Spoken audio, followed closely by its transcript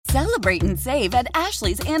Celebrate and save at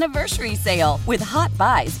Ashley's Anniversary Sale. With Hot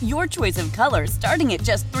Buys, your choice of colors starting at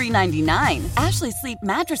just $3.99. Ashley Sleep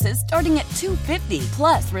mattresses starting at $2.50.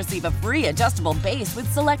 Plus, receive a free adjustable base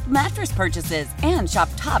with select mattress purchases. And shop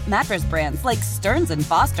top mattress brands like Stearns &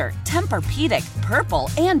 Foster, Tempur-Pedic, Purple,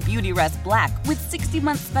 and Beautyrest Black with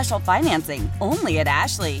 60-month special financing. Only at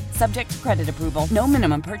Ashley. Subject to credit approval. No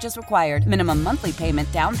minimum purchase required. Minimum monthly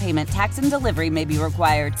payment, down payment, tax, and delivery may be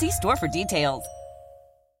required. See store for details.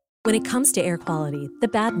 When it comes to air quality, the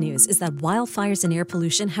bad news is that wildfires and air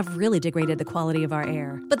pollution have really degraded the quality of our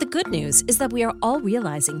air. But the good news is that we are all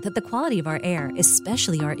realizing that the quality of our air,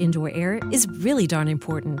 especially our indoor air, is really darn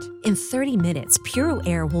important. In 30 minutes, Puro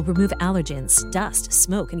Air will remove allergens, dust,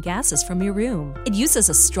 smoke, and gases from your room. It uses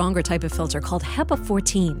a stronger type of filter called HEPA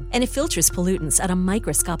 14, and it filters pollutants at a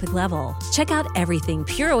microscopic level. Check out everything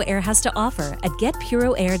Puro Air has to offer at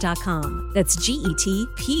getpuroair.com. That's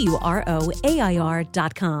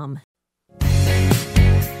GETPUROAIR.com.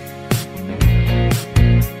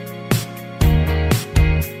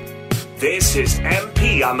 This is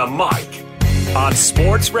MP on the mic on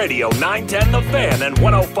Sports Radio 910 The Fan and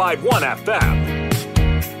 105.1 FM.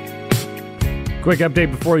 Quick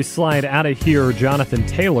update before we slide out of here. Jonathan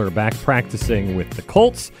Taylor back practicing with the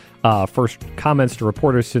Colts. First comments to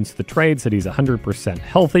reporters since the trade, said he's 100%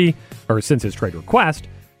 healthy, or since his trade request,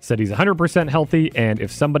 said he's 100% healthy, and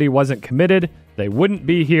if somebody wasn't committed, they wouldn't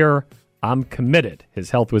be here. I'm committed.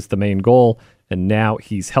 His health was the main goal, and now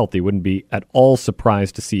he's healthy. Wouldn't be at all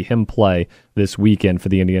surprised to see him play this weekend for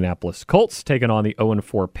the Indianapolis Colts, taking on the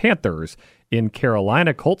 0-4 Panthers in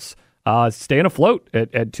Carolina. Colts staying afloat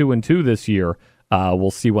at 2-2 this year.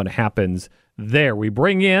 We'll see what happens there. We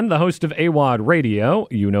bring in the host of AWadd Radio.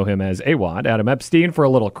 You know him as AWadd, Adam Epstein, for a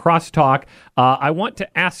little crosstalk. I want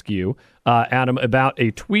to ask you, Adam, about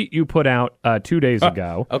a tweet you put out 2 days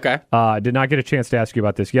ago. Okay. Did not get a chance to ask you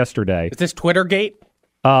about this yesterday. Is this Twittergate?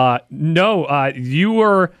 No. You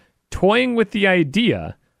were toying with the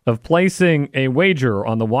idea of placing a wager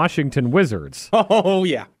on the Washington Wizards. Oh,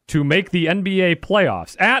 yeah. To make the NBA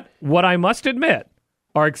playoffs at what I must admit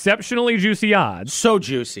are exceptionally juicy odds. So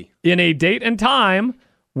juicy. In a date and time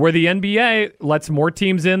where the NBA lets more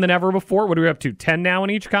teams in than ever before. What are we up to, 10 now in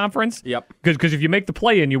each conference? Yep. Because if you make the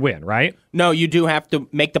play-in, you win, right? No, you do have to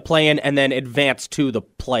make the play-in and then advance to the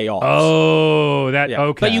playoffs. Oh,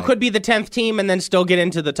 okay. But you could be the 10th team and then still get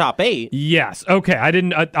into the top 8. Yes. Okay.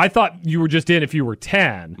 I thought you were just in if you were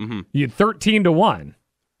 10. Mm-hmm. You had 13-1.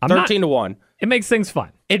 13-1. It makes things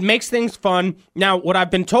fun. It makes things fun. Now, what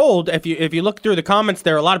I've been told, if you look through the comments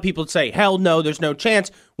there, a lot of people say, hell no, there's no chance.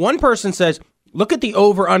 One person says, look at the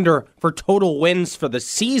over-under for total wins for the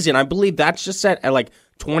season. I believe that's just set at like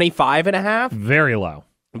 25.5. Very low.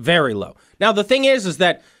 Very low. Now, the thing is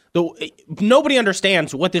that nobody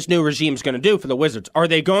understands what this new regime is going to do for the Wizards. Are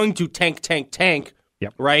they going to tank,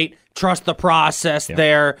 yep. right? Trust the process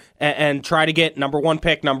there and try to get number one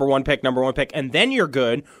pick, and then you're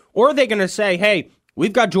good? Or are they going to say, hey,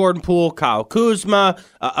 we've got Jordan Poole, Kyle Kuzma,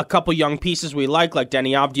 a couple young pieces we like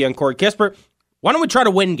Denny Avdia and Corey Kispert. Why don't we try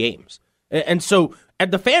to win games? And so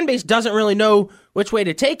the fan base doesn't really know which way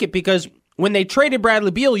to take it, because when they traded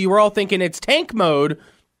Bradley Beal, you were all thinking it's tank mode,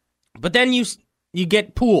 but then you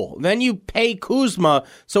get Poole, then you pay Kuzma.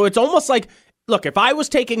 So it's almost like, look, if I was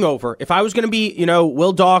taking over, if I was going to be,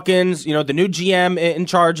 Will Dawkins, the new GM in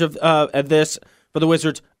charge of this for the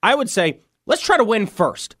Wizards, I would say, let's try to win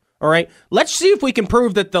first. All right, let's see if we can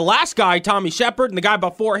prove that the last guy, Tommy Shepard, and the guy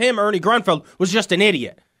before him, Ernie Grunfeld, was just an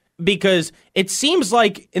idiot. Because it seems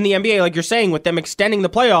like in the NBA, like you're saying, with them extending the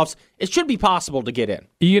playoffs, it should be possible to get in.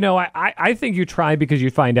 I think you try because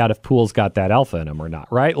you find out if Poole's got that alpha in him or not,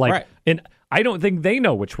 right? Right. And I don't think they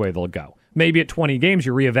know which way they'll go. Maybe at 20 games,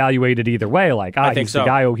 you reevaluate it either way. Like, he's the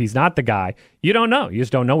guy, he's not the guy. You don't know. You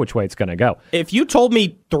just don't know which way it's going to go. If you told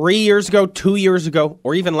me 3 years ago, 2 years ago,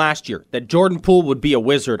 or even last year that Jordan Poole would be a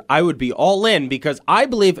Wizard, I would be all in, because I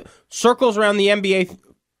believe circles around the NBA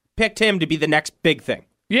picked him to be the next big thing.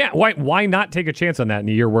 Yeah, why not take a chance on that in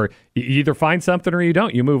a year where you either find something or you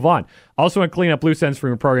don't? You move on. Also, want to clean up loose ends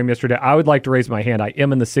from your program yesterday. I would like to raise my hand. I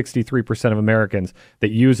am in the 63% of Americans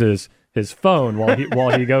that uses his phone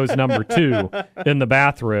while he goes number 2 in the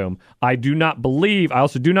bathroom. I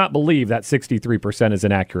also do not believe that 63% is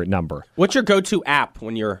an accurate number. What's your go-to app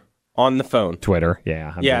when you're on the phone? Twitter.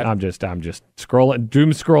 Yeah. I'm just scrolling,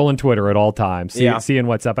 doom scrolling Twitter at all times, seeing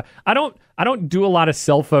what's up. I don't do a lot of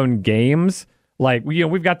cell phone games. Like,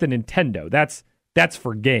 we've got the Nintendo. That's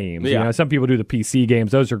for games. Yeah. Some people do the PC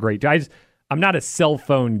games. Those are great. I'm not a cell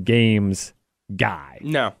phone games guy.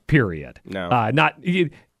 No. Period. No.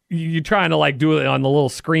 you trying to like do it on the little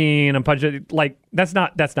screen and punch it. Like that's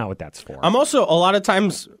not what that's for. I'm also a lot of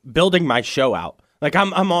times building my show out. Like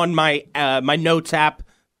I'm on my my notes app,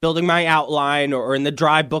 building my outline, or in the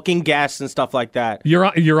drive, booking guests and stuff like that.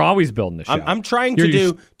 You're always building the show. I'm trying to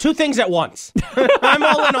do two things at once. I'm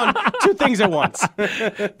all in on two things at once.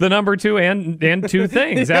 The number two and two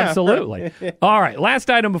things. Yeah. Absolutely. All right. Last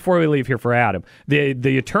item before we leave here for Adam.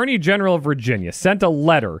 The Attorney General of Virginia sent a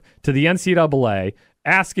letter to the NCAA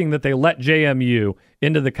asking that they let JMU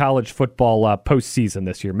into the college football postseason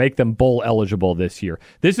this year, make them bowl eligible this year.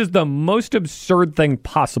 This is the most absurd thing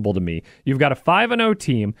possible to me. You've got a 5-0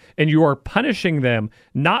 team, and you are punishing them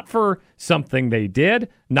not for something they did,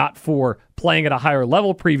 not for playing at a higher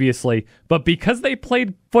level previously, but because they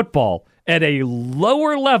played football at a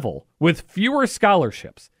lower level with fewer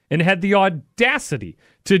scholarships and had the audacity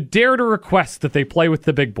to dare to request that they play with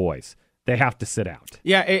the big boys. They have to sit out.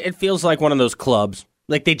 Yeah, it feels like one of those clubs.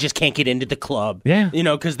 Like they just can't get into the club,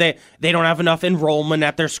 because they don't have enough enrollment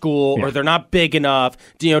at their school, or they're not big enough,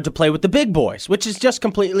 to play with the big boys, which is just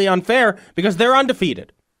completely unfair because they're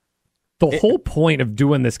undefeated. The whole point of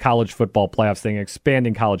doing this college football playoffs thing,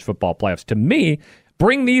 expanding college football playoffs, to me,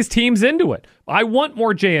 bring these teams into it. I want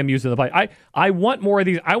more JMUs in the play. I want more of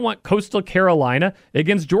these. I want Coastal Carolina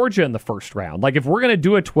against Georgia in the first round. Like if we're going to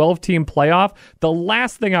do a 12-team playoff, the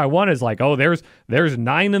last thing I want is like, there's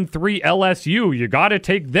 9-3 LSU. You got to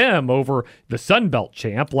take them over the Sun Belt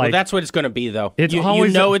champ. Like that's what it's going to be, though. It's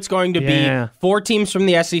it's going to be 4 teams from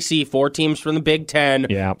the SEC, 4 teams from the Big Ten,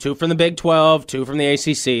 2 from the Big 12, 2 from the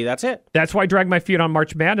ACC. That's it. That's why I drag my feet on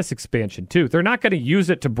March Madness expansion too. They're not going to use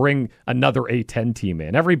it to bring another A10 team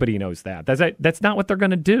in. Everybody knows that. That's not what they're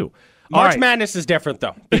going to do. March Madness is different,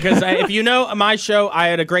 though, because if you know my show, I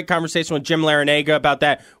had a great conversation with Jim Larinaga about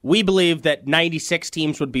that. We believe that 96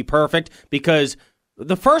 teams would be perfect because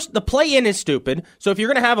the play-in is stupid. So if you're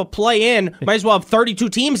going to have a play-in, might as well have 32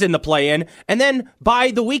 teams in the play-in, and then by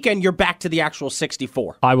the weekend, you're back to the actual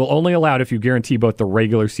 64. I will only allow it if you guarantee both the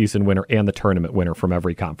regular season winner and the tournament winner from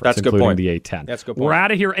every conference, including the A10. That's a good point. We're out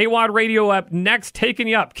of here. AWadd Radio up next, taking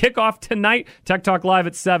you up. Kickoff tonight. Tech Talk Live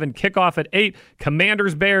at 7. Kickoff at 8.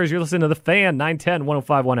 Commanders Bears. You're listening to The Fan, 910,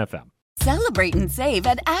 105.1 FM. Celebrate and save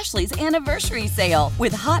at Ashley's Anniversary Sale.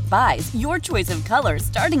 With Hot Buys, your choice of colors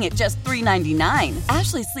starting at just $3.99.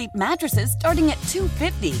 Ashley Sleep mattresses starting at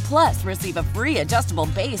 $2.50. Plus, receive a free adjustable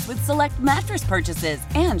base with select mattress purchases.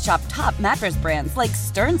 And shop top mattress brands like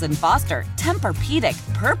Stearns & Foster,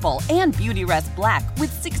 Tempur-Pedic, Purple, and Beautyrest Black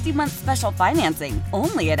with 60-month special financing.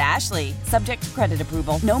 Only at Ashley. Subject to credit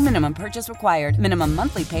approval. No minimum purchase required. Minimum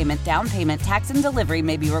monthly payment, down payment, tax, and delivery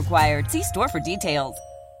may be required. See store for details.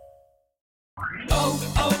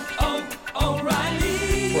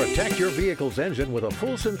 O'Reilly. Protect your vehicle's engine with a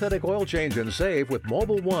full synthetic oil change and save with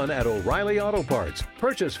Mobil 1 at O'Reilly Auto Parts.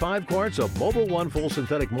 Purchase 5 quarts of Mobil 1 full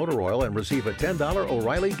synthetic motor oil and receive a $10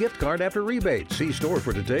 O'Reilly gift card after rebate. See store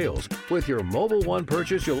for details. With your Mobil 1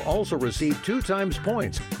 purchase, you'll also receive 2 times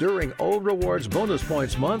points during O Rewards Bonus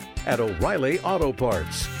Points Month at O'Reilly Auto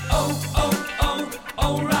Parts.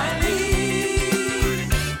 O'Reilly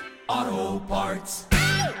Auto Parts.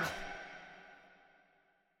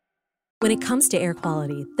 When it comes to air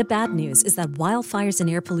quality, the bad news is that wildfires and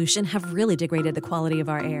air pollution have really degraded the quality of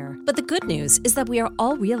our air. But the good news is that we are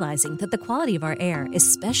all realizing that the quality of our air,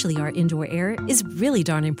 especially our indoor air, is really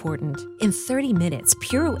darn important. In 30 minutes,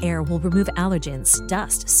 Puro Air will remove allergens,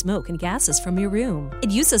 dust, smoke, and gases from your room.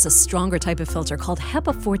 It uses a stronger type of filter called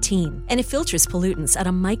HEPA 14, and it filters pollutants at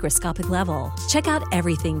a microscopic level. Check out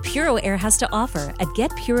everything Puro Air has to offer at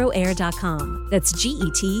getpuroair.com. That's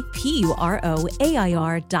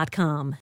GETPUROAIR.com.